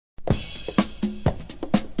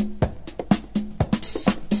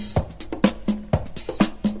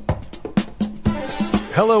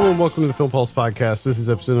Hello and welcome to the Film Pulse Podcast. This is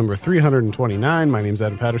episode number 329. My name's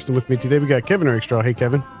Adam Patterson. With me today, we got Kevin Rakestraw. Hey,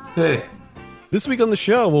 Kevin. Hey. This week on the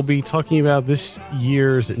show, we'll be talking about this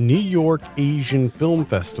year's New York Asian Film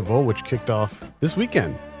Festival, which kicked off this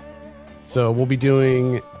weekend. So we'll be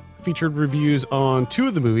doing featured reviews on two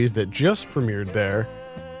of the movies that just premiered there,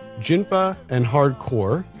 Jinpa and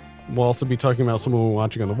Hard-Core. We'll also be talking about some we're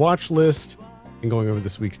watching on the Watchlist and going over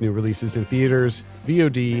this week's new releases in theaters,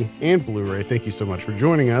 VOD, and Blu-ray. Thank you so much for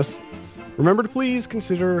joining us. Remember to please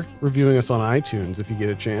consider reviewing us on iTunes if you get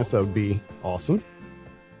a chance. That would be awesome.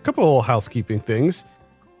 A couple of housekeeping things.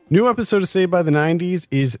 New episode of Saved by the 90s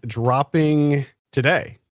is dropping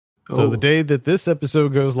today. So the day that this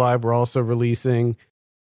episode goes live, we're also releasing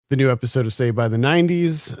the new episode of Saved by the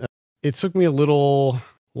 90s. It took me a little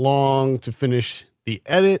long to finish the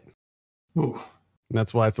edit. Ooh. And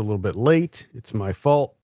that's why it's a little bit late. It's my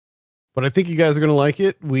fault. But I think you guys are going to like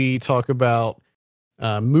it. We talk about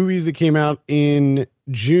movies that came out in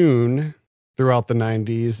June throughout the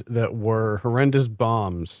 90s that were horrendous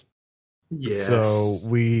bombs. Yes. So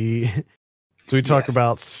we talk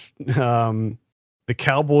about The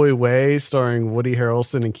Cowboy Way starring Woody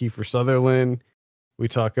Harrelson and Kiefer Sutherland. We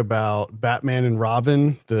talk about Batman and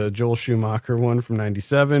Robin, the Joel Schumacher one from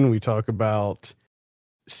 97. We talk about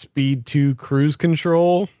Speed 2 Cruise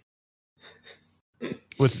Control,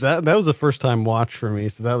 which that was a first time watch for me,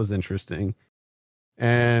 so that was interesting.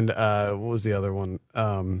 And what was the other one?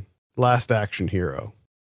 Last Action Hero.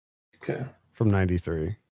 Okay. From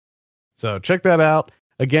 93. So check that out.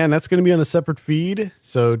 Again, that's going to be on a separate feed.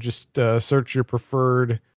 So just search your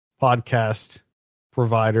preferred podcast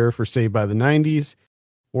provider for Saved by the 90s,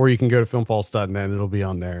 or you can go to filmpulse.net. It'll be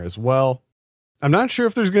on there as well. I'm not sure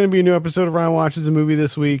if there's going to be a new episode of Ryan Watches a Movie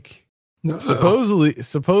this week. No.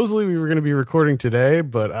 Supposedly we were going to be recording today,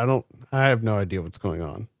 but I have no idea what's going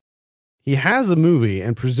on. He has a movie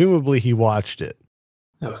and presumably he watched it.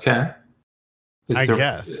 Okay. I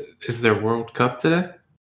guess. Is there World Cup today?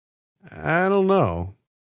 I don't know.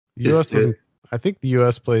 I think the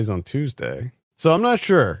US plays on Tuesday. So I'm not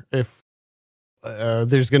sure if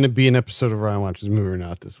there's going to be an episode of Ryan Watches a Movie or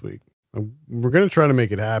not this week. We're going to try to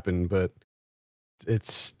make it happen, but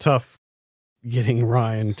it's tough getting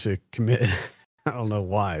Ryan to commit. I don't know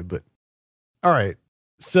why, but all right.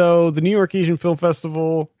 So the New York Asian Film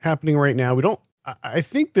Festival happening right now. I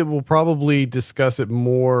think that we'll probably discuss it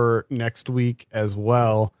more next week as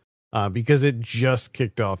well, because it just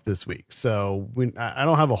kicked off this week. So I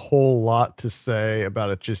don't have a whole lot to say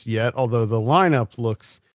about it just yet, although the lineup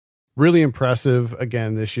looks really impressive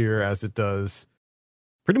again this year, as it does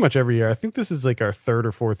pretty much every year. I think this is like our third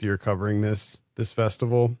or fourth year covering this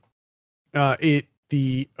festival.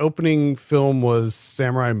 The opening film was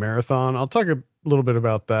Samurai Marathon. I'll talk a little bit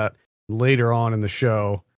about that later on in the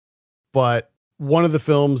show. But one of the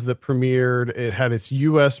films that premiered, it had its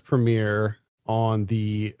US premiere on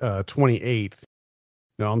the 28th.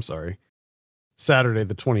 No, I'm sorry. Saturday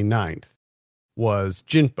the 29th was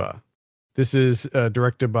Jinpa. This is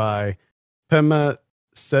directed by Pema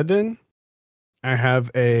Sedin. I have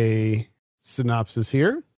a synopsis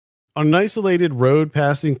here. On an isolated road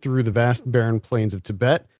passing through the vast barren plains of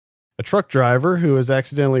Tibet, a truck driver who has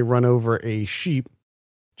accidentally run over a sheep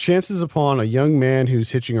chances upon a young man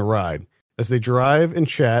who's hitching a ride. As they drive and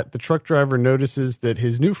chat, the truck driver notices that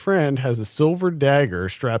his new friend has a silver dagger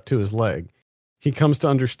strapped to his leg. He comes to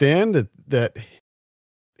understand that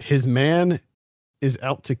his man is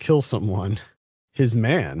out to kill someone. His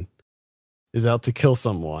man is out to kill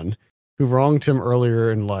someone who wronged him earlier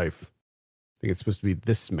in life. I think it's supposed to be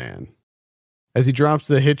this man. As he drops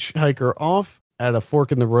the hitchhiker off at a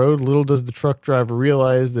fork in the road, little does the truck driver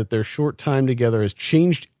realize that their short time together has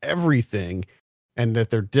changed everything and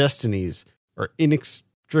that their destinies are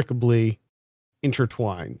inextricably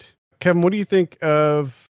intertwined. Kevin, what do you think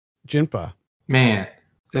of Jinpa? Man,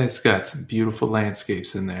 it's got some beautiful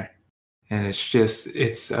landscapes in there. And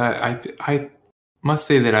I must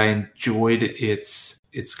say that I enjoyed its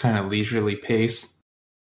kind of leisurely pace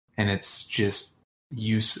and its just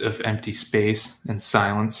use of empty space and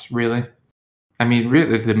silence, really. I mean,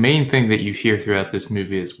 really, the main thing that you hear throughout this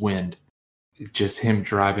movie is wind. Just him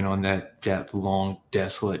driving on that long,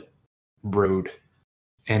 desolate road.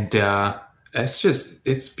 And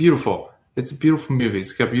it's beautiful. It's a beautiful movie.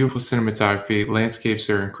 It's got beautiful cinematography. Landscapes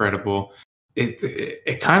are incredible.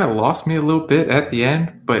 It kind of lost me a little bit at the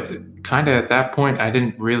end, but kind of at that point, I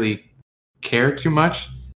didn't really care too much.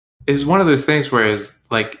 It was one of those things where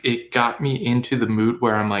it got me into the mood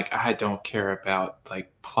where I'm like, I don't care about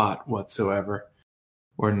like plot whatsoever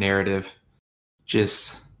or narrative.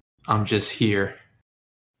 I'm just here.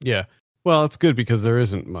 Yeah. Well, it's good because there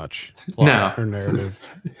isn't much plot No. or narrative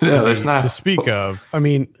No, there's to not. speak of. I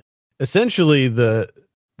mean, essentially the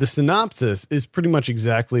synopsis is pretty much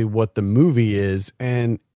exactly what the movie is,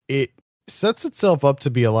 and it sets itself up to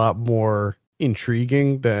be a lot more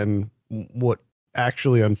intriguing than what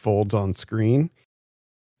actually unfolds on screen.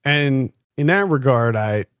 And in that regard,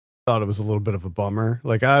 I thought it was a little bit of a bummer.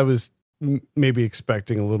 Like I was maybe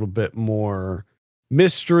expecting a little bit more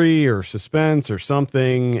mystery or suspense or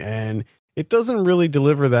something, and it doesn't really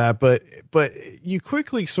deliver that. But you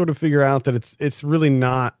quickly sort of figure out that it's really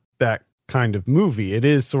not that kind of movie. It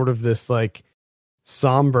is sort of this like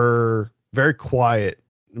somber, very quiet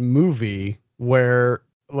movie where,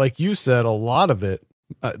 like you said, a lot of it,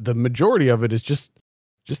 the majority of it is just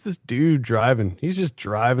this dude driving. He's just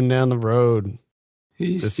driving down the road.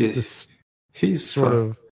 This He's sort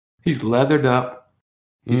of he's leathered up.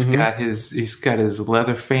 mhm. He's got his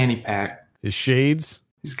leather fanny pack. His shades.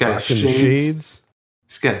 He's got his Rocking the shades.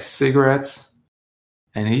 He's got his cigarettes,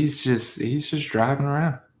 and he's just driving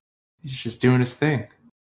around. He's just doing his thing.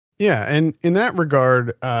 Yeah, and in that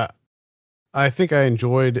regard, I think I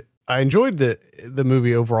enjoyed the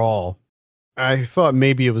movie overall. I thought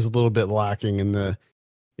maybe it was a little bit lacking in the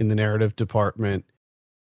narrative department,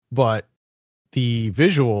 but the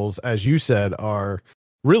visuals, as you said, are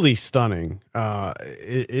really stunning.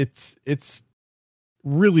 It's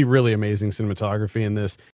really, really amazing cinematography in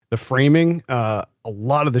this. The framing, a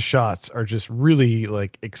lot of the shots are just really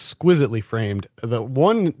like exquisitely framed. The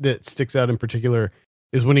one that sticks out in particular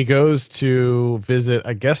is when he goes to visit,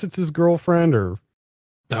 I guess it's his girlfriend or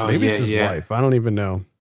maybe it's his wife. I don't even know.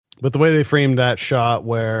 But the way they framed that shot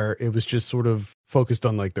where it was just sort of focused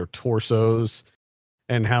on like their torsos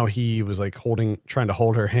and how he was like trying to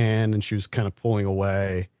hold her hand and she was kind of pulling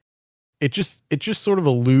away. It just sort of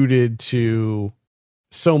alluded to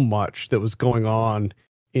so much that was going on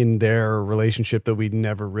in their relationship that we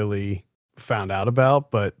never really found out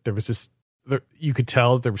about, but there was just you could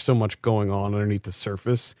tell that there was so much going on underneath the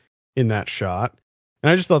surface in that shot. And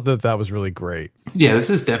I just thought that was really great. Yeah, this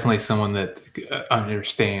is definitely someone that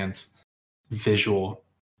understands visual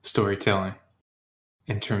storytelling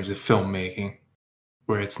in terms of filmmaking,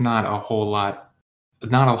 where it's not a whole lot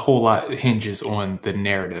hinges on the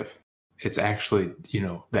narrative. It's actually,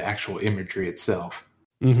 the actual imagery itself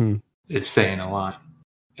is saying a lot.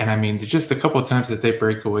 And I mean, just a couple of times that they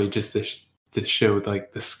break away just to show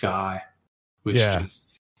like the sky was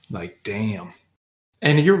just like, damn.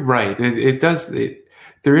 And you're right.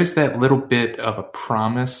 There is that little bit of a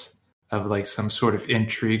promise of like some sort of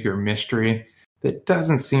intrigue or mystery that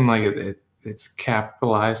doesn't seem like it's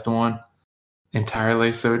capitalized on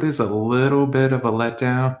entirely. So it is a little bit of a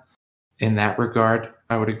letdown in that regard,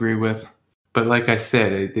 I would agree with. But like I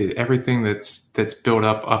said, everything that's built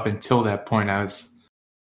up until that point,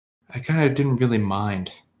 I kind of didn't really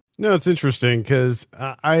mind. No, it's interesting because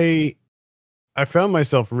I found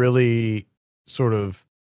myself really sort of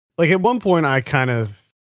like at one point I kind of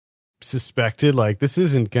suspected like this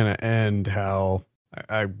isn't going to end how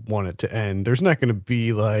I want it to end. There's not going to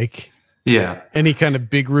be like any kind of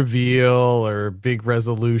big reveal or big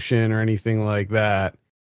resolution or anything like that.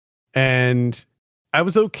 And I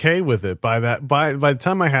was okay with it by the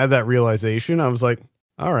time I had that realization, I was like,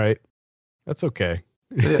 all right, that's okay.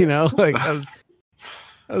 Yeah. Like I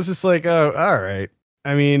was just like, oh, all right.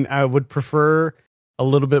 I mean, I would prefer a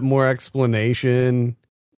little bit more explanation,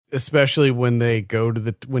 especially when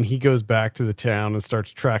when he goes back to the town and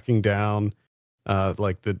starts tracking down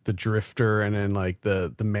like the drifter and then like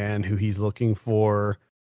the man who he's looking for.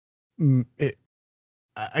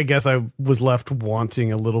 I guess I was left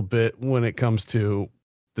wanting a little bit when it comes to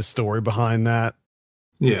the story behind that.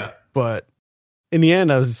 Yeah. But in the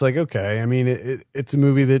end, I was just like, okay. I mean, it's a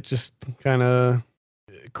movie that just kind of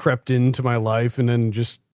crept into my life and then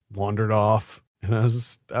just wandered off. And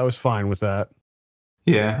I was fine with that.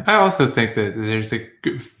 Yeah. I also think that there's a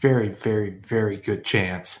very, very, very good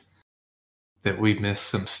chance that we missed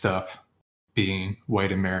some stuff being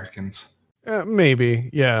white Americans. Maybe.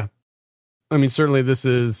 Yeah. I mean, certainly this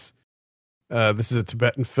is a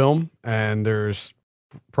Tibetan film, and there's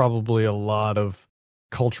probably a lot of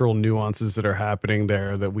cultural nuances that are happening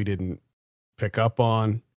there that we didn't pick up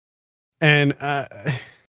on. And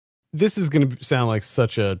this is going to sound like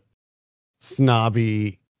such a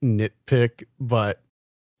snobby nitpick, but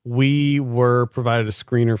we were provided a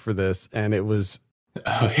screener for this, and it was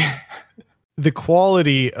the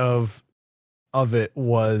quality of it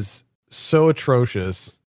was so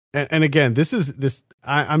atrocious. And again,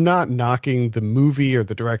 I'm not knocking the movie or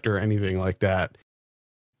the director or anything like that,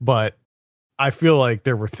 but I feel like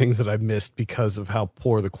there were things that I missed because of how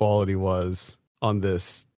poor the quality was on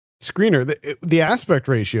this screener, the aspect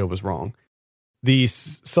ratio was wrong.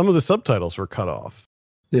 Some of the subtitles were cut off.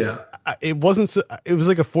 Yeah. It wasn't. It was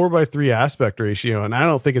like a 4:3 aspect ratio, and I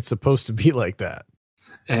don't think it's supposed to be like that.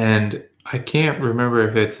 And I can't remember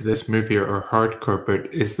if it's this movie or Hardcore,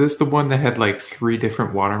 but is this the one that had like 3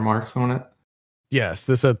 different watermarks on it? Yes,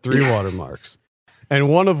 this had 3 watermarks, and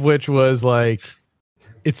one of which was like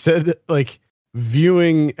it said like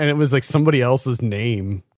viewing, and it was like somebody else's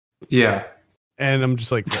name. Yeah, and I'm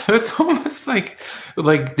just like, so it's almost like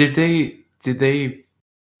did they?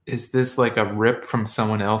 Is this like a rip from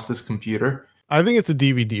someone else's computer? I think it's a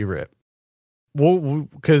DVD rip. Well,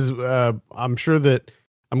 because I'm sure that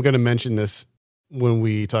I'm going to mention this when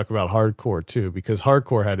we talk about Hardcore too, because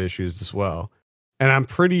Hardcore had issues as well. And I'm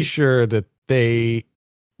pretty sure that they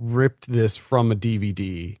ripped this from a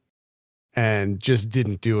DVD and just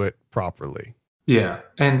didn't do it properly. Yeah.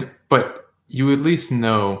 But you at least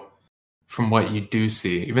know from what you do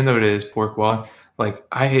see, even though it is poor quality, like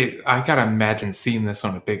I gotta imagine seeing this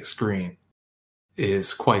on a big screen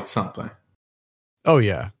is quite something. Oh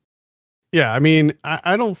yeah. Yeah. I mean,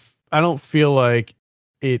 I don't feel like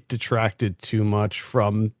it detracted too much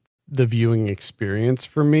from the viewing experience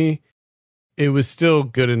for me. It was still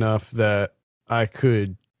good enough that I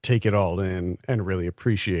could take it all in and really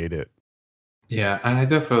appreciate it. Yeah, and I'm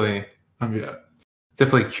definitely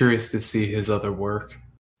curious to see his other work.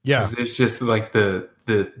 Yeah, because it's just like the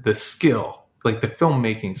skill, like the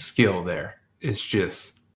filmmaking skill there is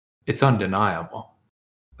just, it's undeniable.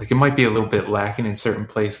 Like it might be a little bit lacking in certain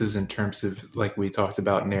places in terms of, like we talked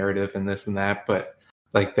about, narrative and this and that, but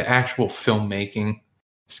like the actual filmmaking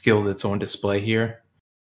skill that's on display here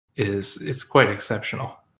it's quite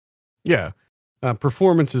exceptional. Yeah.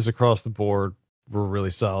 Performances across the board were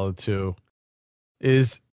really solid too.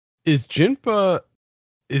 Is Jinpa,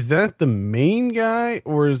 is that the main guy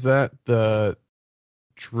or is that the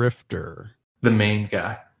drifter? The main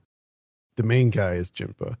guy. The main guy is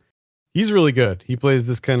Jinpa. He's really good. He plays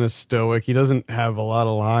this kind of stoic. He doesn't have a lot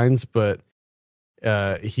of lines, but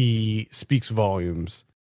he speaks volumes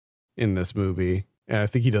in this movie. And I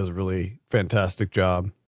think he does a really fantastic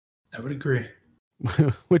job. I would agree.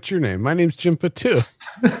 What's your name? My name's Jinpa too.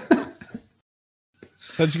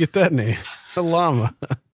 How'd you get that name? A llama.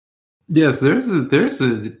 Yes, there's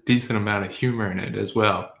a decent amount of humor in it as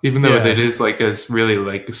well. Even though it is like a really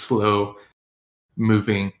like a slow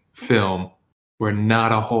moving film where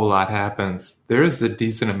not a whole lot happens, there is a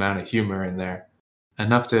decent amount of humor in there.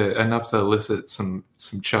 Enough to elicit some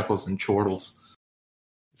chuckles and chortles.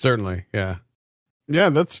 Certainly, yeah. Yeah,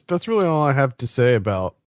 that's really all I have to say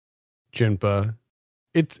about Jinpa.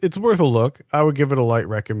 It's worth a look. I would give it a light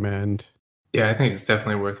recommend. Yeah, I think it's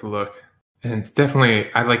definitely worth a look. And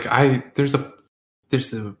definitely there's a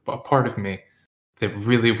part of me that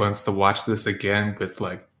really wants to watch this again with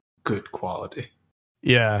like good quality.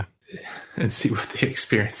 Yeah. And see what the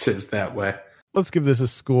experience is that way. Let's give this a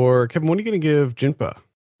score. Kevin, what are you going to give Jinpa?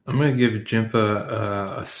 I'm going to give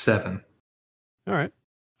Jinpa a 7. All right.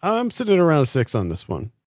 I'm sitting at around a 6 on this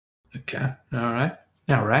one. Okay. All right.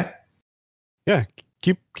 Yeah.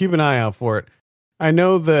 Keep an eye out for it. I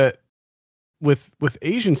know that with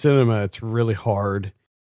Asian cinema, it's really hard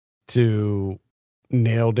to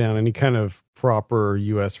nail down any kind of proper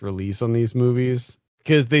US release on these movies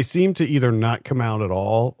because they seem to either not come out at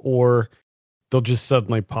all or they'll just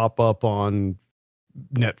suddenly pop up on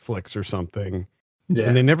Netflix or something. Yeah.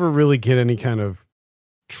 And they never really get any kind of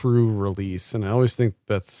true release. And I always think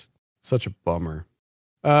that's such a bummer.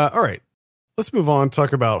 All right, let's move on.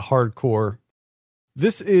 Talk about Hardcore.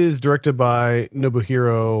 This is directed by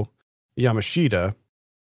Nobuhiro Yamashita.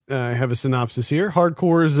 I have a synopsis here.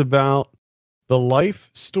 Hardcore is about the life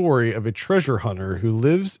story of a treasure hunter who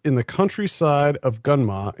lives in the countryside of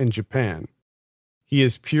Gunma in Japan. He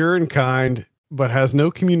is pure and kind, but has no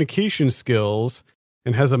communication skills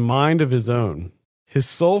and has a mind of his own. His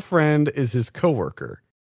sole friend is his coworker.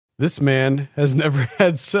 This man has never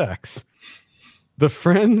had sex. The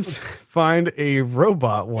friends find a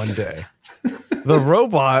robot one day. The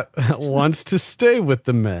robot wants to stay with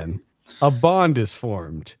the men. A bond is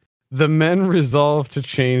formed. The men resolve to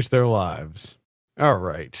change their lives. All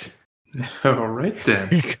right. All right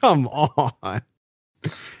then. Come on.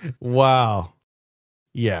 Wow.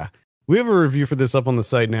 Yeah. We have a review for this up on the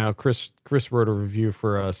site now. Chris wrote a review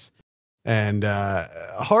for us. And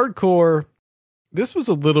Hardcore, this was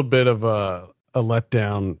a little bit of a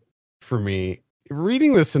letdown for me.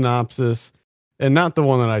 Reading the synopsis, and not the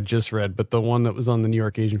one that I just read, but the one that was on the New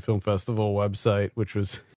York Asian Film Festival website, which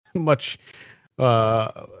was much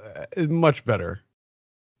better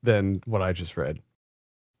than what I just read.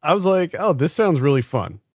 I was like, oh, this sounds really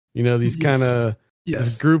fun. You know, these kind of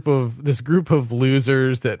Yes. this group of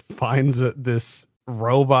losers that finds this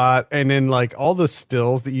robot, and then like all the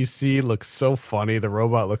stills that you see look so funny. The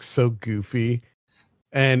robot looks so goofy,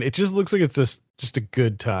 and it just looks like it's just a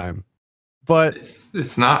good time. But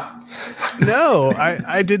It's not. no,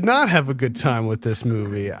 I did not have a good time with this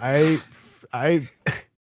movie. I I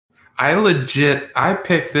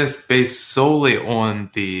picked this based solely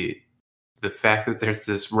on the fact that there's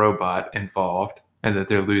this robot involved and that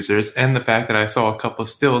they're losers, and the fact that I saw a couple of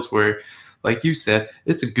stills where, like you said,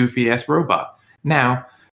 it's a goofy ass robot. Now,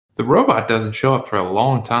 the robot doesn't show up for a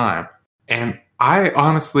long time, and I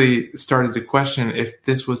honestly started to question if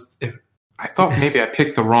this was. If I thought maybe I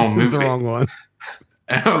picked the wrong movie, the wrong one,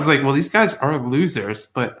 and I was like, "Well, these guys are losers,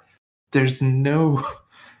 but there's no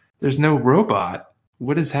robot.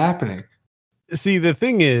 What is happening?" See, the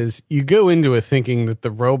thing is, you go into it thinking that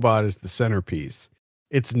the robot is the centerpiece.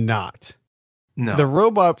 It's not. No. The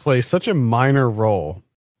robot plays such a minor role.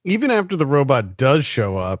 Even after the robot does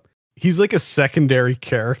show up, he's like a secondary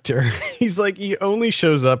character. He's like, he only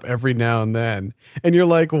shows up every now and then. And you're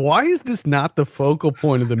like, why is this not the focal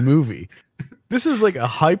point of the movie? This is like a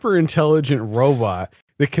hyper intelligent robot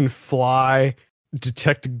that can fly,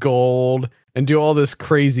 detect gold, and do all this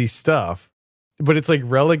crazy stuff. But it's like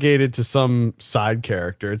relegated to some side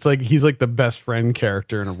character. It's like he's like the best friend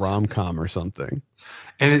character in a rom-com or something.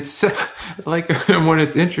 And it's like when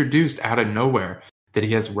it's introduced out of nowhere that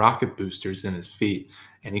he has rocket boosters in his feet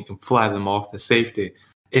and he can fly them off to safety.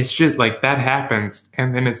 It's just like that happens,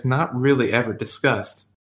 and then it's not really ever discussed.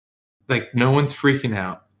 Like no one's freaking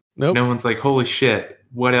out. Nope. No one's like, holy shit,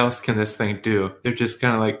 what else can this thing do? They're just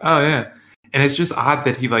kind of like, oh yeah. And it's just odd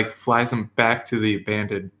that he like flies them back to the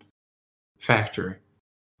abandoned factory.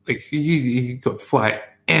 Like he could fly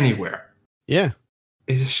anywhere. Yeah.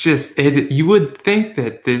 It's just you would think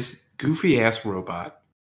that this goofy ass robot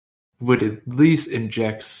would at least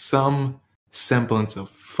inject some semblance of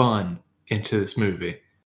fun into this movie.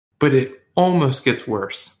 But it almost gets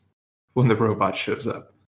worse when the robot shows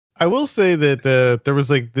up. I will say that there was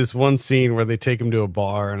like this one scene where they take him to a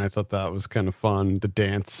bar, and I thought that was kind of fun. The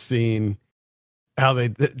dance scene, how they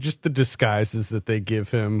just the disguises that they give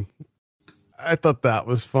him. I thought that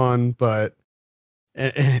was fun, but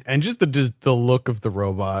and just the look of the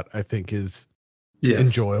robot, I think, is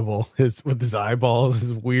enjoyable. With his eyeballs,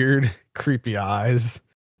 his weird, creepy eyes.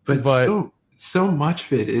 But so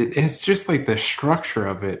much of it's just like the structure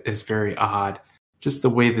of it is very odd. Just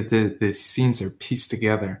the way that the scenes are pieced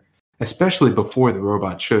together, especially before the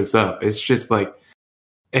robot shows up. It's just like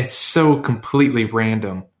it's so completely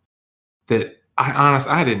random that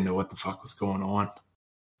I didn't know what the fuck was going on.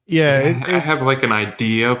 Yeah, I have like an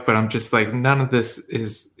idea, but I'm just like, none of this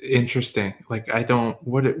is interesting. Like, I don't.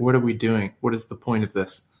 What are we doing? What is the point of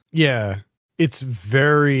this? Yeah, it's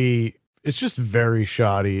just very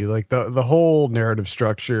shoddy. Like the whole narrative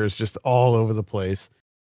structure is just all over the place.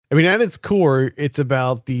 I mean, at its core, it's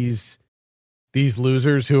about these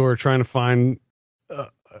losers who are trying to find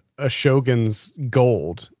a shogun's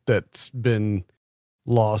gold that's been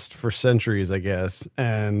lost for centuries, I guess.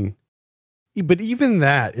 But even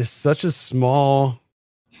that is such a small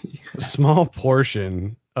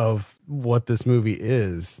portion of what this movie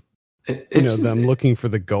is. Them looking for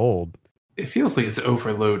the gold. It feels like it's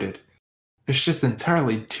overloaded. There's just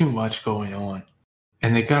entirely too much going on.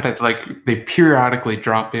 And they got it, like, they periodically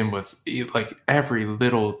drop in with like every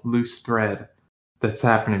little loose thread that's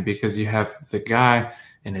happening, because you have the guy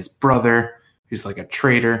and his brother who's like a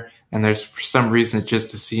traitor, and there's for some reason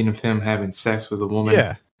just a scene of him having sex with a woman.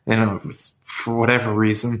 Yeah. And it was for whatever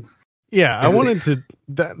reason. Yeah, I wanted to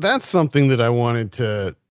that's something that I wanted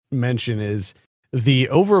to mention is the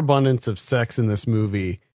overabundance of sex in this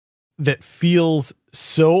movie that feels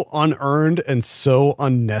so unearned and so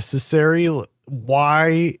unnecessary.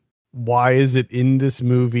 Why is it in this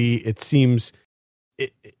movie? It seems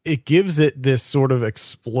it gives it this sort of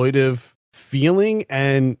exploitive feeling,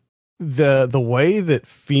 and the way that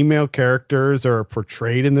female characters are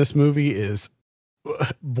portrayed in this movie is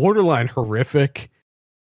borderline horrific.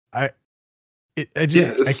 I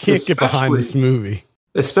can't get behind this movie,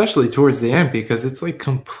 especially towards the end, because it's like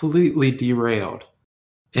completely derailed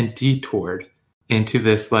and detoured into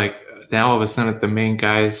this, like, now all of a sudden the main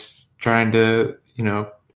guy's trying to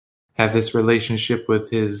have this relationship with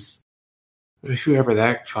his whoever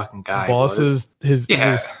that fucking guy was.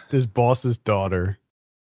 His boss's daughter.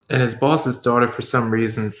 And his boss's daughter, for some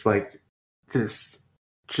reason, it's like this,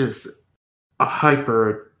 just a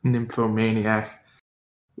hyper nymphomaniac,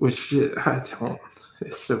 which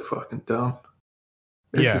it's so fucking dumb.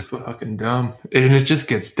 This is fucking dumb. And it just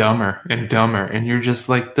gets dumber and dumber. And you're just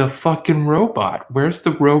like, the fucking robot. Where's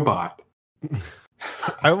the robot?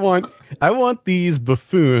 I want these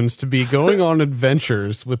buffoons to be going on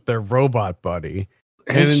adventures with their robot buddy.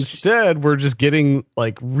 And instead we're just getting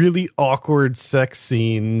like really awkward sex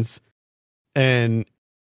scenes and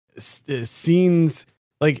scenes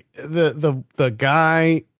like the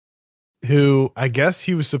guy who I guess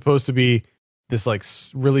he was supposed to be this like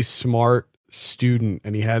really smart student,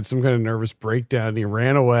 and he had some kind of nervous breakdown and he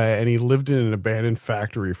ran away and he lived in an abandoned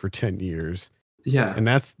factory for 10 years. Yeah. And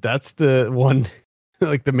that's the one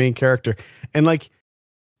like the main character. And like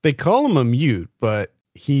they call him a mute, but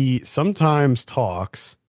he sometimes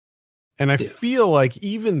talks. And I feel like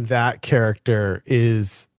even that character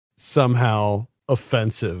is somehow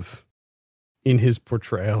offensive in his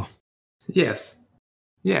portrayal. Yes.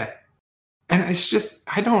 Yeah. And it's just,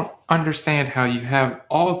 I don't understand how you have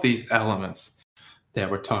all of these elements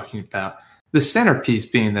that we're talking about. The centerpiece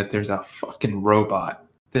being that there's a fucking robot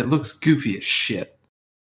that looks goofy as shit.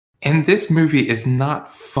 And this movie is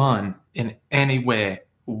not fun in any way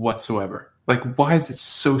whatsoever. Like, why is it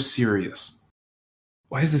so serious?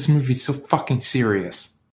 Why is this movie so fucking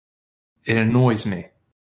serious? It annoys me.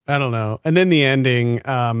 I don't know. And then the ending,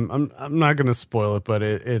 I'm not going to spoil it, but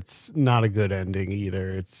it's not a good ending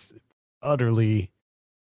either. It's utterly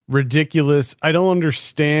ridiculous. I don't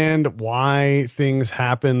understand why things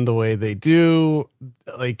happen the way they do.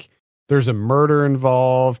 Like, there's a murder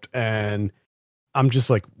involved, and I'm just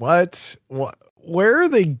like, what? Where are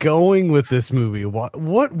they going with this movie?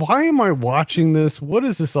 Why am I watching this? What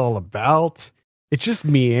is this all about? It just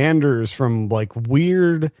meanders from like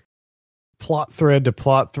weird plot thread to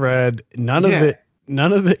plot thread. None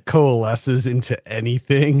of it coalesces into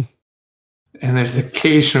anything. And there's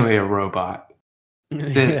occasionally a robot.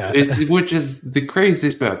 Which is the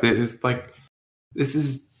craziest about it. This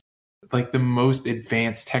is like the most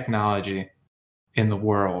advanced technology in the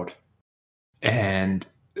world. And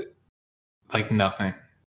like nothing.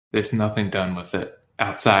 There's nothing done with it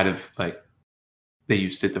outside of like they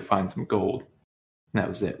used it to find some gold. And that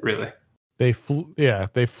was it, really. They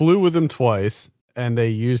flew with him twice and they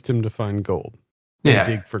used him to find gold.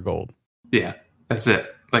 Dig for gold. Yeah, that's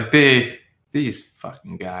it. Like these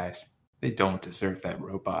fucking guys, they don't deserve that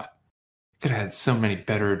robot. Could have had so many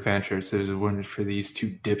better adventures if it wasn't for these two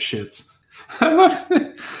dipshits. I love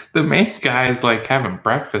it. The main guy is like having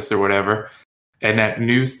breakfast or whatever, and that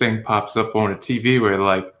news thing pops up on a TV where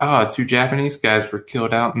like, oh, two Japanese guys were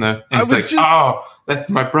killed out in the. And it's like, oh, that's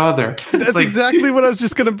my brother. That's like, exactly what I was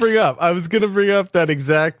just gonna bring up. I was gonna bring up that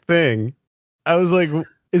exact thing. I was like,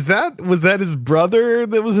 was that his brother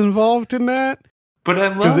that was involved in that? But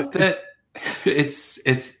I love that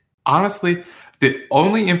it's honestly the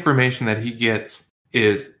only information that he gets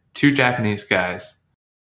is two Japanese guys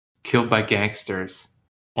killed by gangsters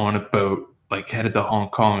on a boat, like headed to Hong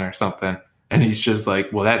Kong or something. And he's just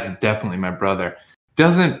like, well, that's definitely my brother.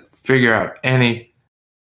 Doesn't figure out any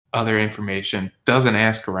other information. Doesn't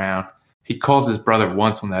ask around. He calls his brother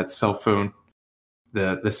once on that cell phone,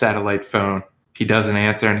 the satellite phone. He doesn't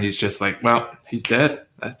answer, and he's just like, well, he's dead.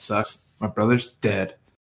 That sucks. My brother's dead.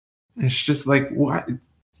 And it's just like, what?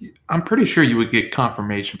 I'm pretty sure you would get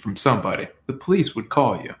confirmation from somebody. The police would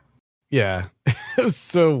call you. Yeah. It was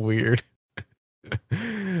so weird.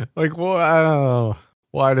 Like, well, I don't know.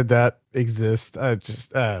 Why did that exist? I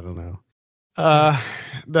don't know.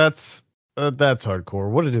 That's hardcore.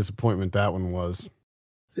 What a disappointment that one was.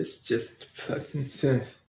 It's just fucking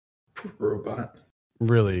poor robot.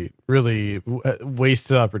 Really, really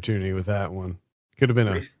wasted opportunity with that one. Could have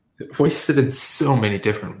been wasted in so many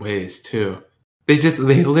different ways too. They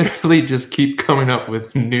literally just keep coming up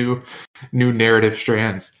with new narrative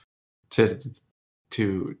strands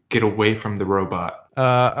to get away from the robot.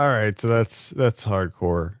 All right, so that's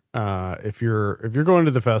hardcore. If you're going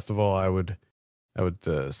to the festival, I would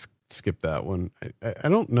skip that one. I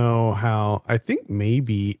don't know how. I think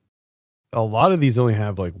maybe a lot of these only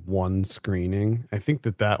have like one screening. I think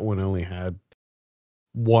that one only had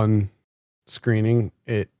one screening.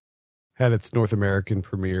 It had its North American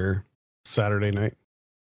premiere Saturday night.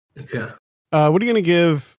 Okay. What are you gonna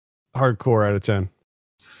give Hardcore out of 10?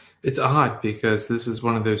 It's odd because this is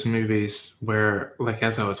one of those movies where, like,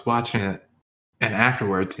 as I was watching it, and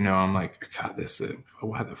afterwards, I'm like, God,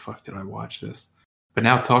 why the fuck did I watch this? But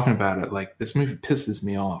now talking about it, like, this movie pisses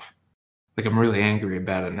me off. Like, I'm really angry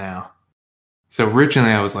about it now. So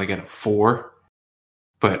originally I was like at a 4,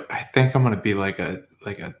 but I think I'm gonna be like a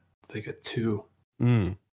 2.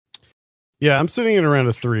 Yeah, I'm sitting at around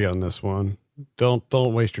a 3 on this one. Don't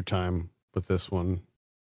waste your time with this one.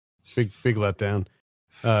 Big letdown.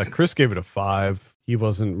 Chris gave it a 5. He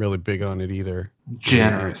wasn't really big on it either.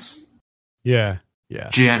 Generous. Yeah.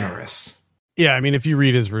 Generous. Yeah, I mean, if you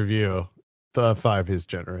read his review, The 5 is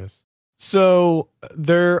generous. So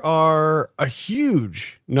there are a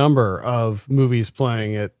huge number of movies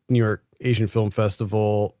playing at New York Asian Film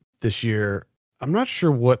Festival this year. I'm not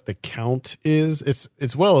sure what the count is.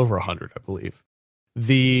 It's well over 100, I believe.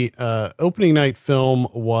 The opening night film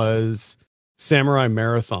was Samurai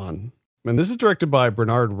Marathon, and this is directed by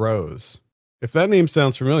Bernard Rose. If that name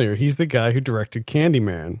sounds familiar, he's the guy who directed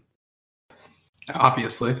Candyman.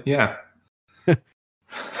 Obviously, yeah.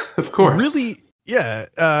 Of course. Really, yeah.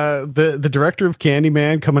 The director of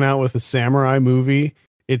Candyman coming out with a samurai movie.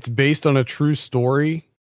 It's based on a true story.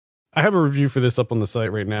 I have a review for this up on the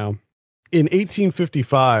site right now. In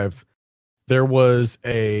 1855, there was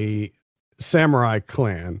a samurai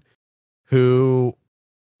clan who,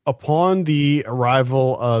 upon the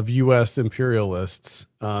arrival of U.S. imperialists,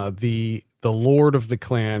 the lord of the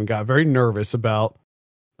clan got very nervous about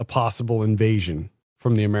a possible invasion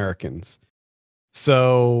from the Americans.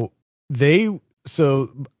 So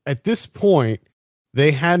at this point,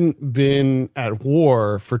 they hadn't been at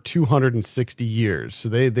war for 260 years. So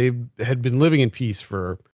they had been living in peace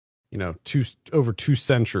for, over 2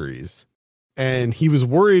 centuries. And he was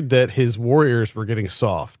worried that his warriors were getting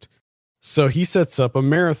soft. So he sets up a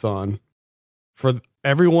marathon for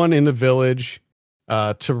everyone in the village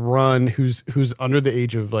to run who's under the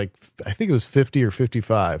age of, like, I think it was 50 or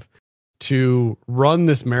 55, to run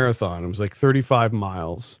this marathon. It was like 35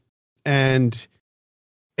 miles. And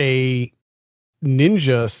a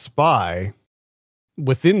ninja spy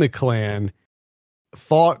within the clan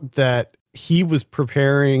thought that he was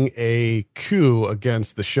preparing a coup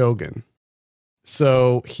against the shogun.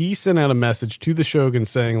 So he sent out a message to the shogun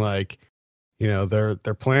saying, like,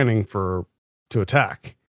 they're planning to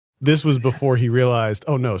attack. This was before he realized,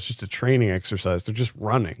 oh no, it's just a training exercise. They're just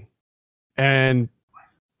running. And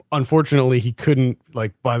unfortunately, he couldn't,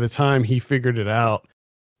 like, by the time he figured it out,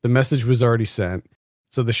 the message was already sent.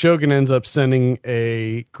 So the shogun ends up sending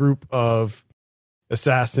a group of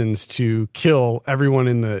assassins to kill everyone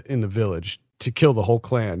in the village, to kill the whole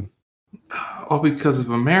clan. All because of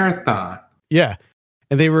a marathon. Yeah.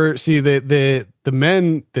 And they were, the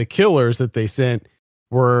men, the killers that they sent,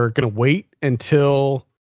 were going to wait until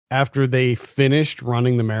after they finished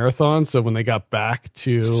running the marathon. So when they got back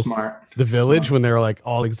to the village, when they were, like,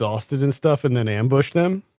 all exhausted and stuff, and then ambush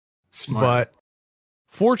them. Smart. But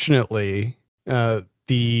fortunately,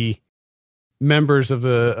 the members of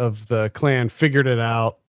the clan figured it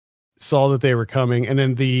out, saw that they were coming, and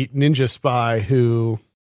then the ninja spy who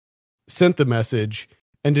sent the message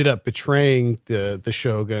ended up betraying the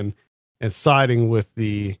shogun and siding with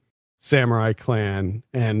the samurai clan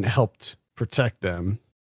and helped protect them.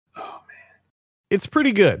 Oh man, it's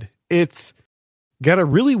pretty good. It's got a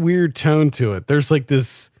really weird tone to it. There's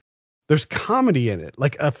comedy in it,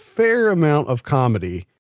 like a fair amount of comedy,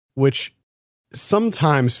 which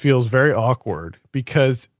sometimes feels very awkward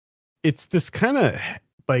because it's this kind of,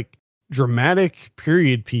 like, dramatic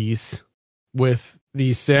period piece with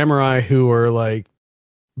these samurai who are, like,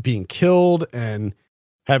 being killed and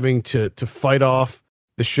having to fight off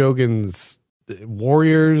the shogun's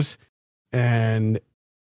warriors. And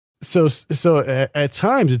so at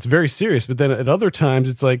times it's very serious, but then at other times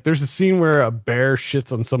it's like there's a scene where a bear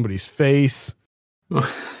shits on somebody's face.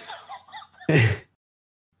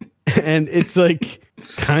 And it's, like,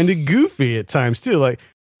 kind of goofy at times too, like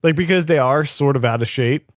because they are sort of out of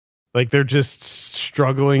shape, like they're just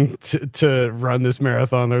struggling to run this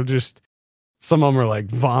marathon. They're just, some of them are, like,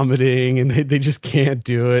 vomiting and they just can't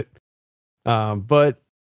do it. But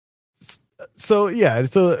so yeah,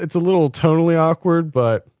 it's a little tonally awkward,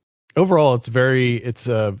 but overall it's very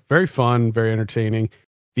fun, very entertaining.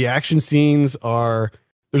 The action scenes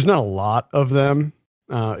there's not a lot of them.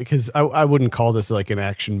 Because I wouldn't call this, like, an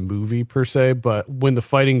action movie per se, but when the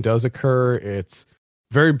fighting does occur, it's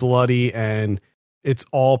very bloody and it's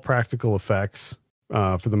all practical effects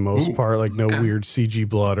for the most part, like no weird CG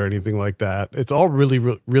blood or anything like that. It's all really,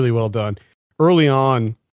 really well done. Early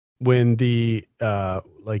on, when the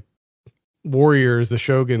warriors, the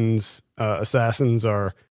shogun's assassins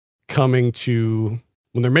are when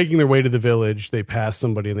they're making their way to the village, they pass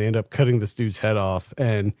somebody and they end up cutting this dude's head off.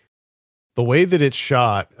 And the way that it's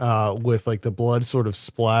shot, with, like, the blood sort of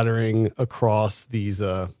splattering across these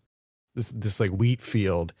this like wheat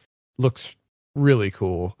field, looks really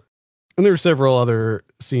cool. And there were several other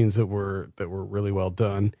scenes that were really well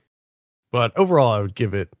done. But overall, I would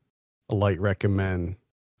give it a light recommend.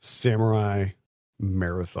 Samurai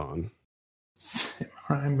Marathon.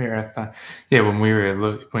 Samurai Marathon. Yeah,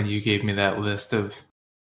 when you gave me that list of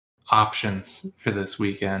options for this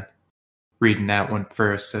weekend, reading that one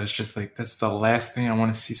first, I was just like, that's the last thing I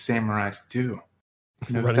want to see samurais do.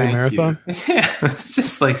 No, Running a thank marathon? you. Yeah, it's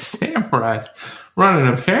just like samurais running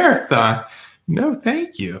a marathon. No,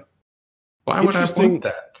 thank you. Why would I want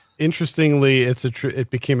that? Interestingly, it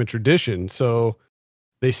became a tradition. So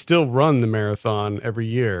they still run the marathon every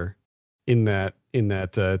year.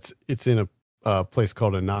 It's in a place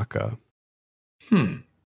called Anaka.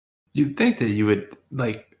 You'd think that you would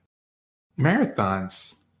like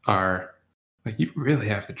marathons are like you really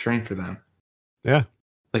have to train for them. Yeah.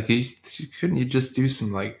 Like couldn't you just do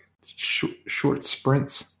some like short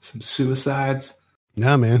sprints, some suicides?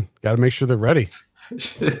 Nah, man. Got to make sure they're ready.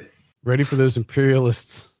 Ready for those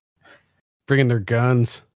imperialists bringing their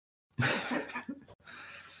guns.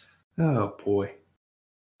 Oh boy.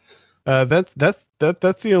 That's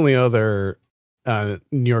the only other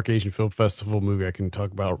New York Asian Film Festival movie I can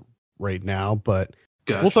talk about right now, but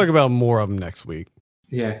Gotcha. we'll talk about more of them next week.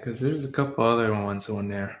 Yeah, because there's a couple other ones on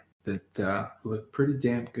there that look pretty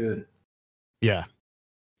damn good. Yeah.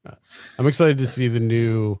 I'm excited to see the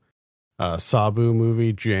new Sabu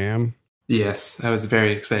movie, Jam. Yes, I was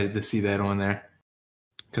very excited to see that on there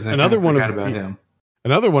because I Another one forgot about him.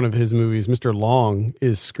 Another one of his movies, Mr. Long,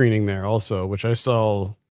 is screening there also, which I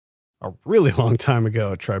saw a really long time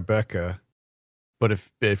ago at Tribeca. But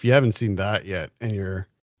if you haven't seen that yet and you're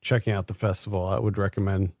checking out the festival, I would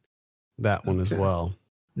recommend that one as well.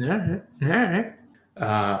 All right.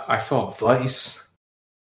 I saw Vice.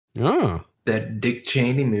 Oh, that Dick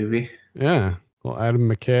Cheney movie. Yeah. Well, Adam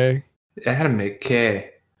McKay.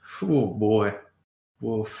 Oh boy,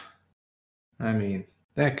 woof. I mean,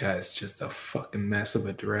 that guy's just a fucking mess of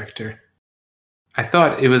a director. I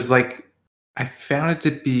thought it was like I found it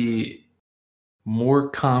to be more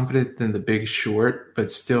competent than The Big Short,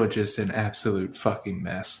 but still just an absolute fucking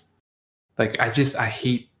mess. Like I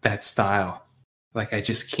hate that style. Like I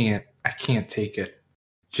can't take it.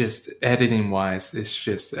 Just editing wise, it's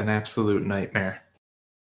just an absolute nightmare.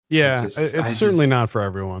 Yeah, it's certainly not for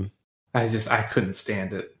everyone. I couldn't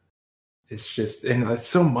stand it. It's just, and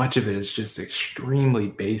so much of it is just extremely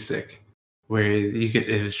basic, where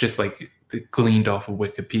it was just like gleaned off of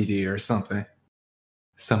Wikipedia or something.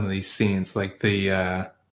 Some of these scenes, like the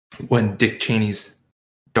when Dick Cheney's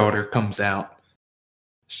daughter comes out,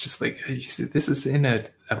 it's just like, this is in a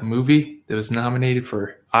movie that was nominated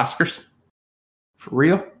for Oscars, for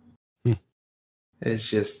real.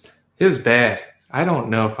 It was bad. I don't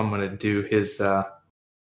know if I'm gonna do his I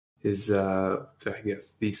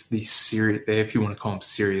guess these serious, if you want to call them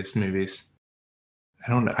serious movies.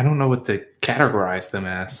 I don't know what to categorize them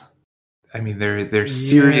as. I mean, they're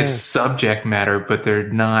serious subject matter, but they're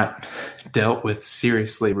not dealt with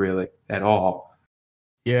seriously really at all.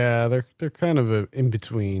 Yeah, they're kind of in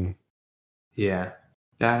between. Yeah.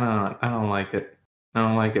 I don't like it. I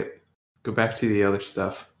don't like it. Go back to the other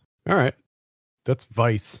stuff. All right. That's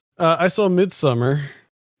Vice. I saw Midsommar,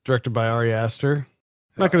 directed by Ari Aster.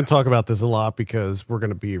 I'm not going to talk about this a lot because we're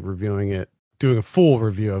going to be reviewing it, doing a full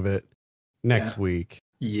review of it next week.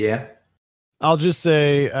 Yeah. I'll just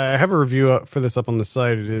say I have a review for this up on the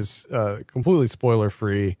site. It is completely spoiler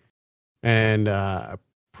free, and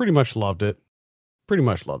pretty much loved it.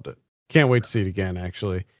 Can't wait to see it again.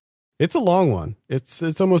 Actually, it's a long one.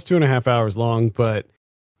 It's almost 2.5 hours long, but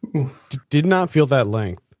did not feel that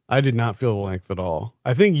length. I did not feel the length at all.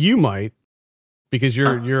 I think you might, because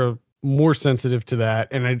you're more sensitive to that,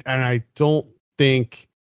 and I don't think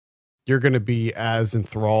you're going to be as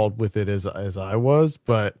enthralled with it as I was,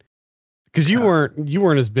 but because you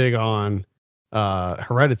weren't as big on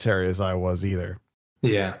Hereditary as I was either.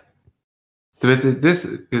 Yeah. The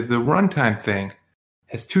runtime thing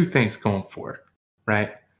has two things going for it,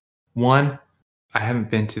 right? One, I haven't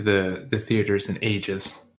been to the theaters in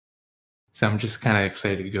ages, so I'm just kind of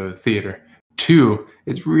excited to go to the theater. Two,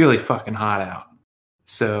 it's really fucking hot out.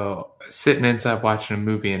 So sitting inside watching a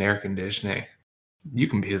movie in air conditioning, you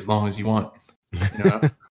can be as long as you want. You know?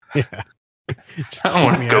 Yeah. I don't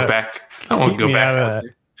want to go back. I don't want to go back out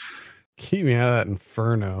there. Keep me out of that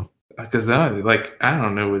inferno. Because I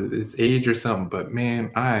don't know whether it's age or something, but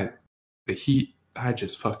man, the heat, I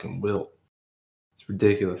just fucking wilt. It's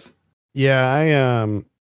ridiculous. Yeah,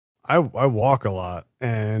 I walk a lot,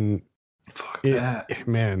 and fuck that.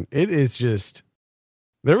 Man, it is just.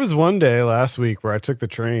 There was one day last week where I took the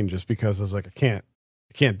train just because I was like, I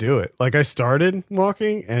can't do it. Like I started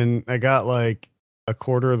walking and I got like a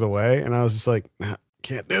quarter of the way and I was just like, nah,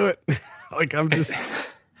 can't do it. Like I'm just.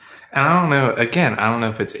 And I don't know, again, I don't know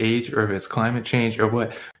if it's age or if it's climate change or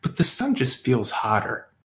what, but the sun just feels hotter.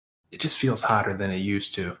 It just feels hotter than it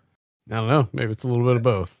used to. I don't know. Maybe it's a little bit of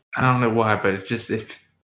both. I don't know why, but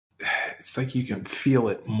it's like you can feel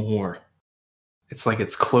it more. It's like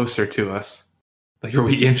it's closer to us. Like, are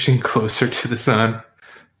we inching closer to the sun?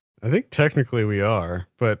 I think technically we are,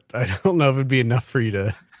 but I don't know if it'd be enough for you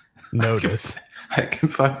to notice. I can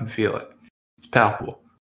fucking feel it. It's palpable. I'm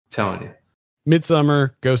telling you.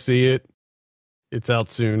 Midsommar, go see it. It's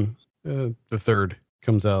out soon. The 3rd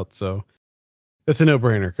comes out, so it's a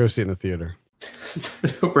no-brainer. Go see it in the theater. It's a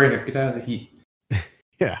no-brainer. Get out of the heat.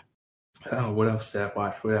 Yeah. Oh, what else did I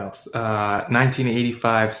watch? What else?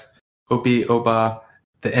 1985's Obi Oba,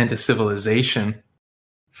 The End of Civilization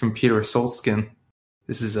from Peter Solskin.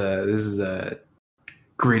 This is a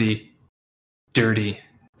gritty, dirty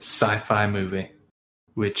sci-fi movie.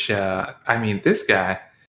 Which I mean, this guy,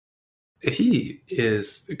 he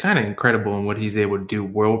is kind of incredible in what he's able to do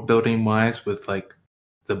world building wise with like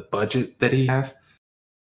the budget that he has.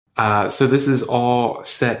 So this is all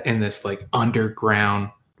set in this like underground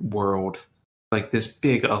world, like this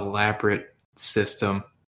big elaborate system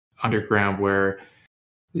underground where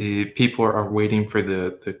the people are waiting for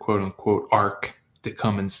the quote unquote Ark to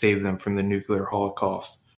come and save them from the nuclear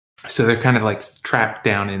holocaust. So they're kind of like trapped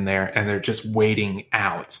down in there and they're just waiting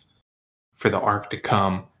out for the Ark to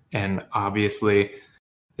come. And obviously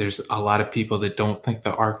there's a lot of people that don't think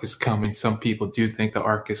the Ark is coming. Some people do think the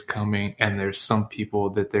Ark is coming. And there's some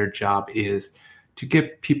people that their job is to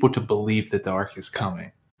get people to believe that the Ark is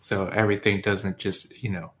coming. So everything doesn't just,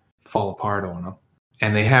 fall apart on them.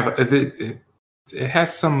 And they have, it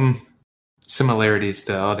has some similarities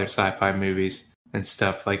to other sci-fi movies and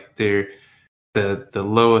stuff. Like the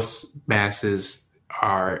lowest masses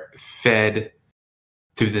are fed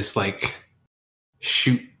through this like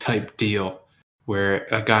chute type deal where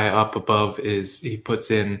a guy up above he puts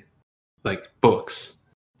in like books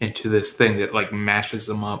into this thing that like mashes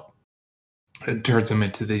them up and turns them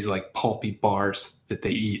into these like pulpy bars that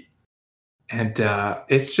they eat. And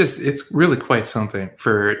it's really quite something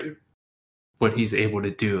for what he's able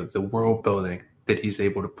to do, the world building that he's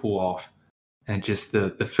able to pull off. And just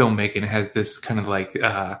the filmmaking has this kind of like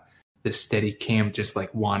this steady cam just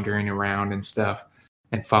like wandering around and stuff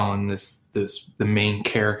and following the main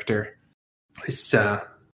character. It's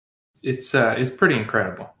pretty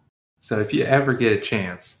incredible. So if you ever get a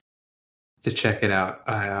chance to check it out,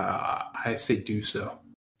 I say do so.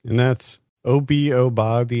 And that's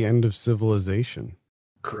Oba, The End of Civilization.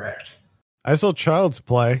 Correct. I saw Child's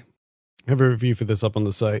Play. I have a review for this up on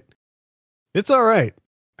the site. It's all right.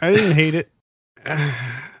 I didn't hate it. I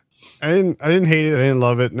didn't hate it. I didn't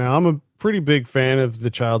love it. Now I'm a pretty big fan of the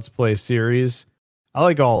Child's Play series. I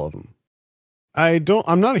like all of them.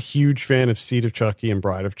 I'm not a huge fan of Seed of Chucky and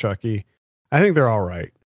Bride of Chucky. I think they're all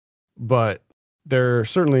right, but they're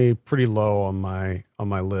certainly pretty low on my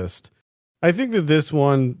list. I think that this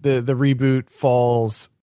one, the reboot falls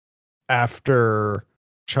after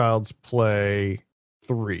Child's Play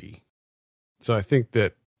 3. So I think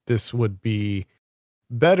that this would be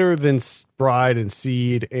better than Bride and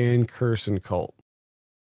Seed and Curse and Cult.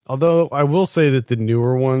 Although I will say that the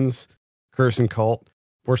newer ones, Curse and Cult,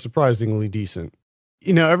 were surprisingly decent.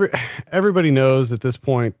 Everybody knows at this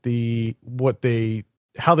point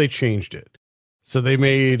how they changed it. So they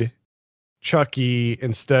made Chucky,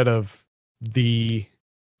 instead of the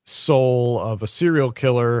soul of a serial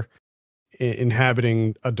killer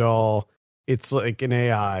inhabiting a doll, it's like an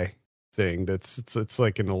AI thing it's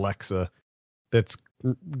like an Alexa that's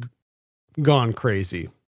gone crazy.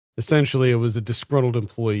 Essentially, it was a disgruntled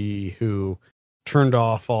employee who turned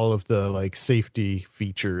off all of the like safety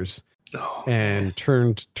features and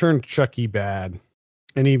turned Chucky bad,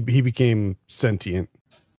 and he became sentient.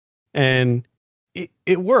 And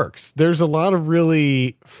it works. There's a lot of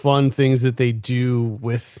really fun things that they do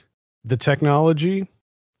with the technology,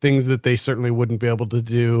 things that they certainly wouldn't be able to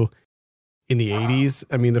do in the 80s.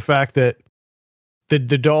 I mean, the fact that the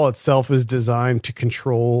doll itself is designed to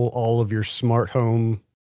control all of your smart home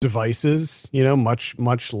devices,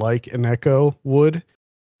 much like an Echo would.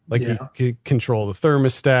 Like you could control the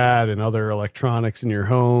thermostat and other electronics in your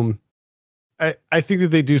home. I think that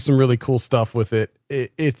they do some really cool stuff with it.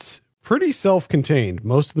 It's pretty self-contained.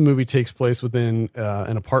 Most of the movie takes place within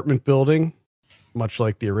an apartment building, much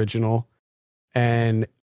like the original.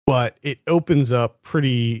 But it opens up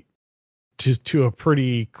to a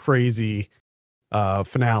pretty crazy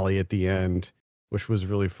finale at the end, which was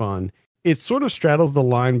really fun. It sort of straddles the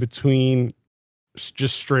line between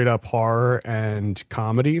just straight up horror and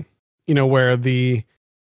comedy, where the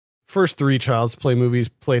first 3 Child's Play movies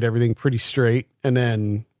played everything pretty straight, and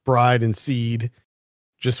then Bride and Seed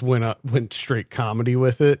just went straight comedy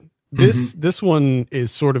with it. This one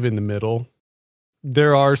is sort of in the middle.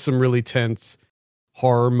 There are some really tense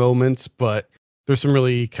horror moments, but there's some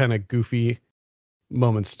really kind of goofy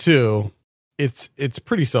moments too. It's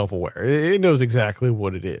pretty self-aware. It knows exactly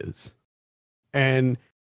what it is. And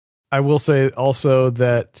I will say also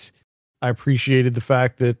that I appreciated the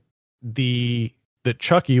fact that that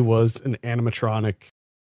Chucky was an animatronic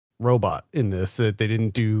robot in this, that they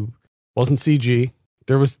didn't do, wasn't CG.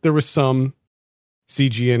 There was some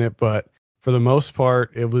CG in it, but for the most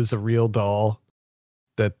part, it was a real doll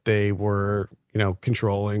that they were,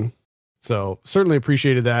 controlling. So certainly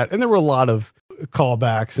appreciated that. And there were a lot of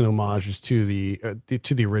callbacks and homages to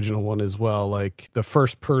the original one as well. Like the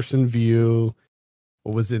first person view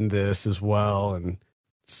was in this as well. And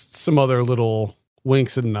some other little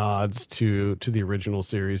winks and nods to the original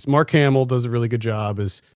series. Mark Hamill does a really good job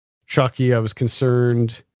as Chucky. I was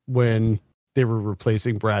concerned when they were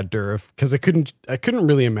replacing Brad Dourif because I couldn't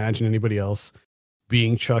really imagine anybody else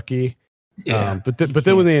being Chucky. Yeah, but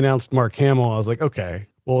then when they announced Mark Hamill, I was like, okay,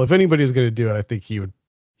 well, if anybody was going to do it, I think he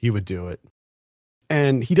would do it.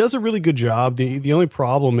 And he does a really good job. The only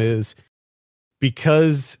problem is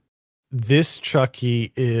because this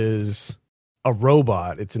Chucky is a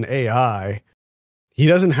robot, it's an AI, he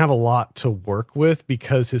doesn't have a lot to work with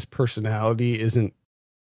because his personality isn't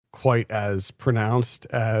quite as pronounced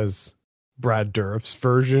as Brad Dourif's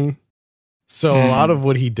version. So a lot of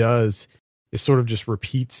what he does is sort of just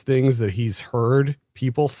repeats things that he's heard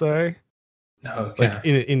people say, like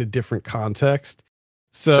in a different context.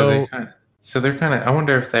 So they're kind of. I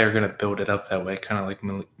wonder if they're going to build it up that way, kind of like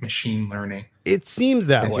machine learning. It seems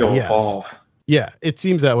that way. He'll yes. evolve. Yeah, it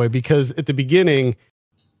seems that way because at the beginning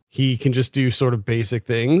he can just do sort of basic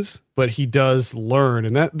things, but he does learn,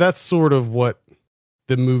 and that's sort of what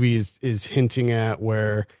the movie is hinting at,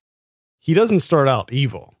 where he doesn't start out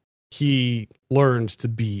evil. He learns to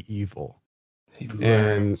be evil. He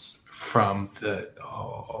learns from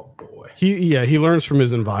He learns from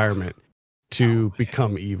his environment to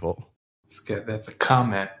become evil. That's a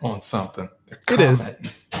comment on something.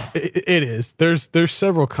 It is. There's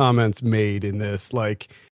several comments made in this. Like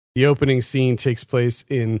the opening scene takes place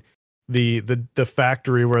in the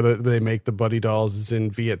factory where they make the Buddy dolls is in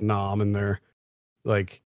Vietnam, and they're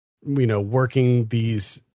like, working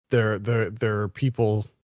these their people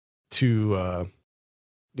to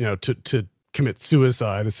to commit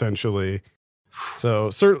suicide essentially. So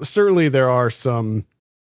certainly there are some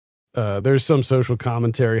there's some social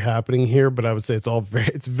commentary happening here, but I would say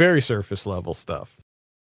it's very surface level stuff.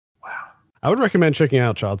 Wow. I would recommend checking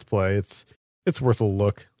out Child's Play. It's worth a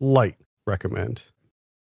look. Light recommend.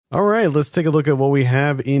 All right, let's take a look at what we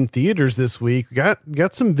have in theaters this week. We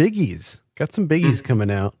got some biggies. Got some biggies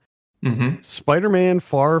coming out. Mm-hmm. Spider-Man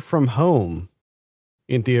Far From Home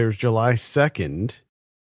in theaters July 2nd.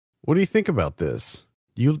 What do you think about this?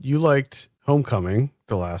 You liked Homecoming,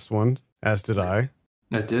 the last one, as did I.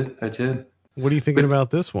 I did. What are you thinking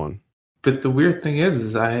about this one? But the weird thing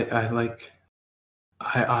is I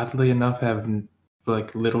oddly enough have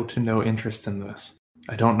like little to no interest in this.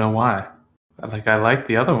 I don't know why. I like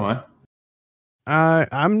the other one.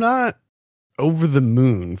 I'm not over the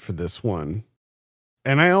moon for this one.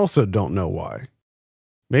 And I also don't know why.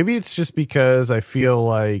 Maybe it's just because I feel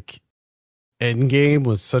like Endgame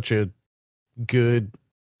was such a good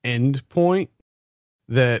end point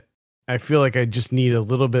that I feel like I just need a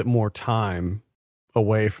little bit more time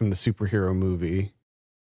away from the superhero movie.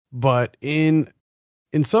 But in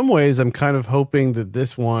some ways, I'm kind of hoping that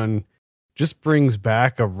this one just brings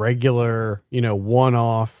back a regular,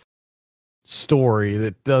 one-off story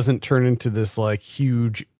that doesn't turn into this like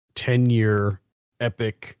huge 10-year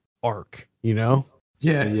epic arc, Yeah.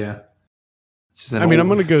 I'm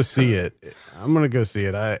going to go see it.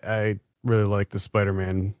 I really like the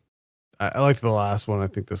Spider-Man. I liked the last one. I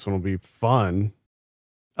think this one will be fun.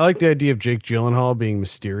 I like the idea of Jake Gyllenhaal being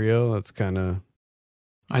Mysterio. That's kind of...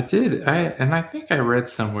 I did. I think I read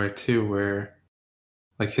somewhere too where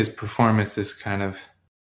like his performance is kind of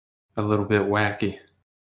a little bit wacky.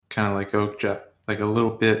 Kind of like Okja. Like a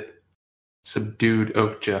little bit subdued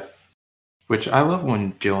Okja. Which I love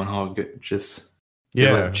when Gyllenhaal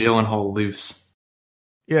let Gyllenhaal loose.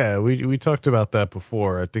 Yeah, we talked about that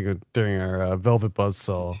before. I think during our Velvet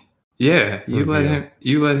Buzzsaw. Yeah, you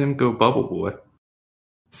let him go Bubble Boy.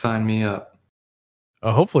 Sign me up.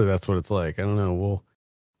 Hopefully that's what it's like. I don't know.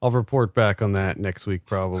 I'll report back on that next week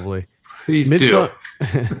probably. Please do.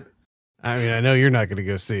 I mean, I know you're not going to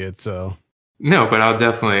go see it, so no, but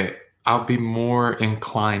I'll be more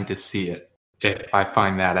inclined to see it if I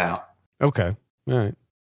find that out. Okay, all right.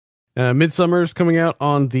 Midsommar is coming out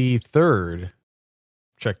on the 3rd.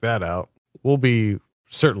 Check that out. We'll be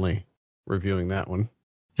certainly reviewing that one.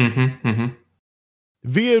 Mm-hmm.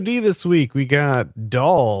 VOD this week, we got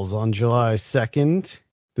Dolls on July 2nd.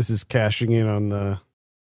 This is cashing in on the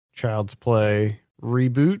Child's Play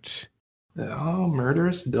reboot. Oh,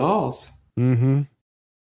 Murderous Dolls. Mm-hmm.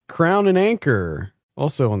 Crown and Anchor,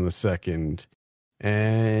 also on the 2nd.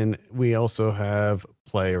 And we also have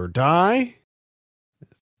Play or Die.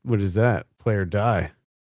 What is that? Play or Die.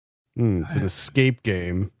 It's an escape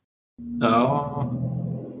game.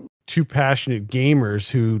 Oh. Two passionate gamers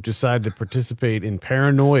who decide to participate in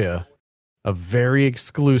Paranoia, a very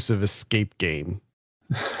exclusive escape game.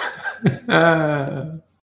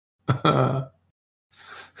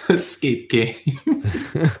 Escape game.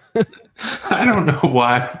 I don't know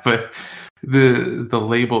why, but the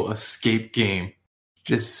label escape game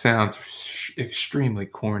just sounds extremely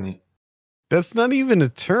corny. That's not even a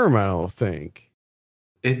term, I don't think.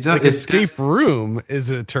 It's like escape room is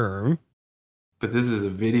a term. But this is a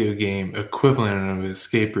video game equivalent of an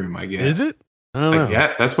escape room, I guess. Is it? I don't know.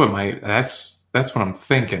 Yeah, that's what I'm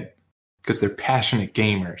thinking. Because they're passionate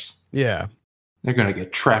gamers. Yeah. They're gonna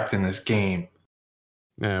get trapped in this game.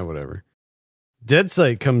 Whatever. Dead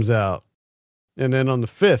Sight comes out. And then on the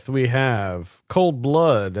 5th, we have Cold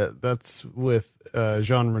Blood. That's with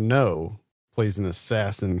Jean Reno. Plays an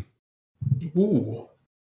assassin. Ooh.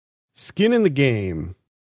 Skin in the Game.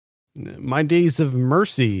 My Days of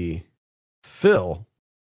Mercy. Phil.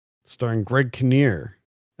 Starring Greg Kinnear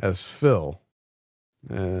as Phil.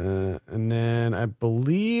 And then I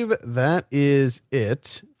believe that is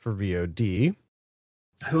it for VOD.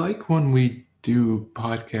 I like when we do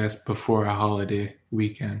podcasts before a holiday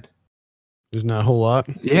weekend. There's not a whole lot.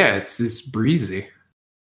 Yeah, it's breezy.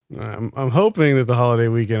 I'm hoping that the holiday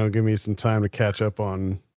weekend will give me some time to catch up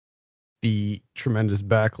on the tremendous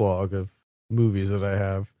backlog of movies that I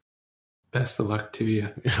have. Best of luck to you.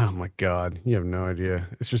 Oh my God. You have no idea.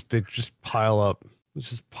 It's just, they just pile up. It's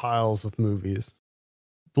just piles of movies.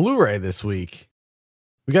 Blu-ray this week.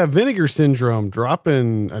 We got Vinegar Syndrome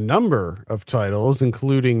dropping a number of titles,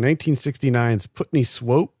 including 1969's Putney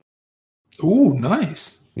Swope. Ooh,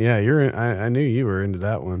 nice. Yeah, I knew you were into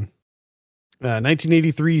that one.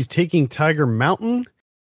 1983's Taking Tiger Mountain,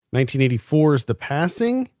 1984's The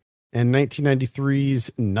Passing, and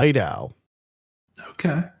 1993's Night Owl.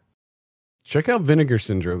 Okay. Check out Vinegar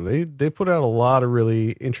Syndrome. They put out a lot of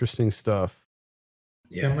really interesting stuff.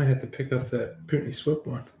 Yeah, I might have to pick up that Putney Swope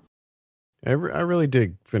one. I really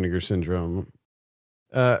dig Vinegar Syndrome.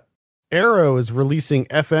 Arrow is releasing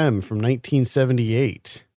FM from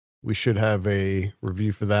 1978. We should have a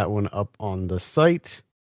review for that one up on the site,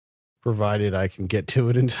 provided I can get to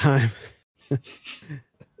it in time.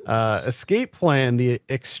 Escape Plan, The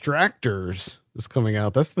Extractors is coming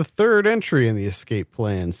out. That's the third entry in the Escape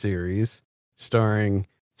Plan series, starring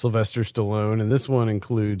Sylvester Stallone, and this one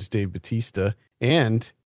includes Dave Bautista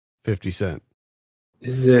and 50 Cent.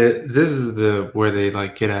 This is the where they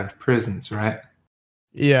like get out of prisons, right?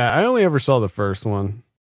 Yeah, I only ever saw the first one.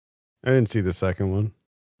 I didn't see the second one.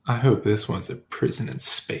 I hope this one's a prison in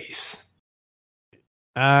space.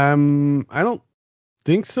 I don't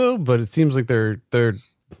think so, but it seems like they're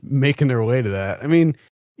making their way to that. I mean,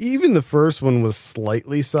 even the first one was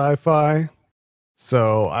slightly sci-fi,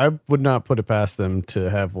 so I would not put it past them to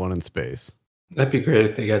have one in space. That'd be great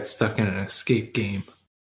if they got stuck in an escape game.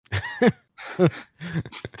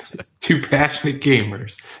 Two passionate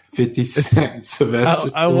gamers, 50 Cent, Sylvester.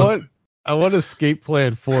 I want Escape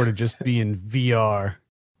Plan 4 to just be in VR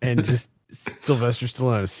and just Sylvester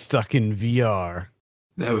Stallone is stuck in VR.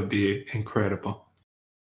 That would be incredible.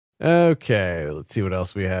 Okay, let's see what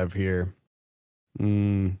else we have here.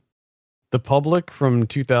 The Public from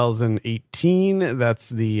 2018. That's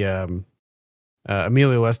the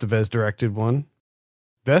Emilio Estevez directed one.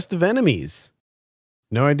 Best of Enemies.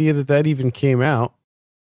 No idea that even came out,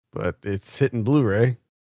 but it's hitting Blu-ray.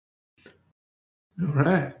 All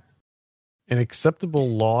right. An Acceptable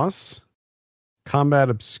Loss, Combat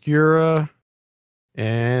Obscura,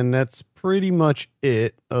 and that's pretty much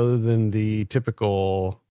it, other than the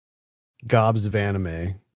typical gobs of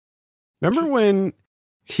anime. Remember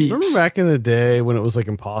back in the day when it was like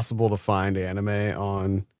impossible to find anime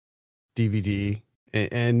on DVD?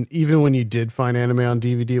 And even when you did find anime on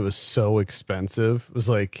DVD, it was so expensive. It was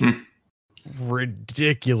like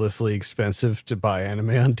ridiculously expensive to buy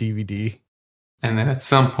anime on DVD. And then at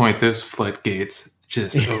some point, those floodgates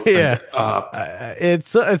just opened up. At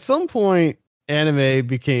some point, anime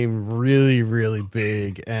became really, really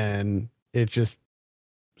big, and it just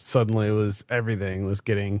suddenly everything was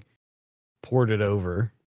getting ported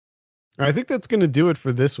over. I think that's going to do it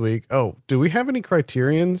for this week. Oh, do we have any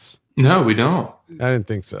Criterions? No, we don't. I didn't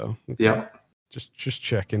think so. Okay. Yeah. Just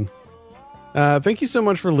checking. Thank you so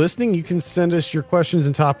much for listening. You can send us your questions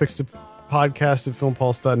and topics to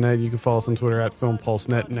podcast@filmpulse.net. You can follow us on Twitter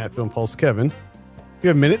 @filmpulsenet and @filmpulsekevin. If you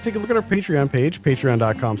have a minute, take a look at our Patreon page,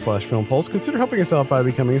 patreon.com/filmpulse. Consider helping us out by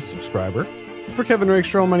becoming a subscriber. For Kevin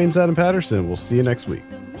Rakestraw, my name's Adam Patterson. We'll see you next week.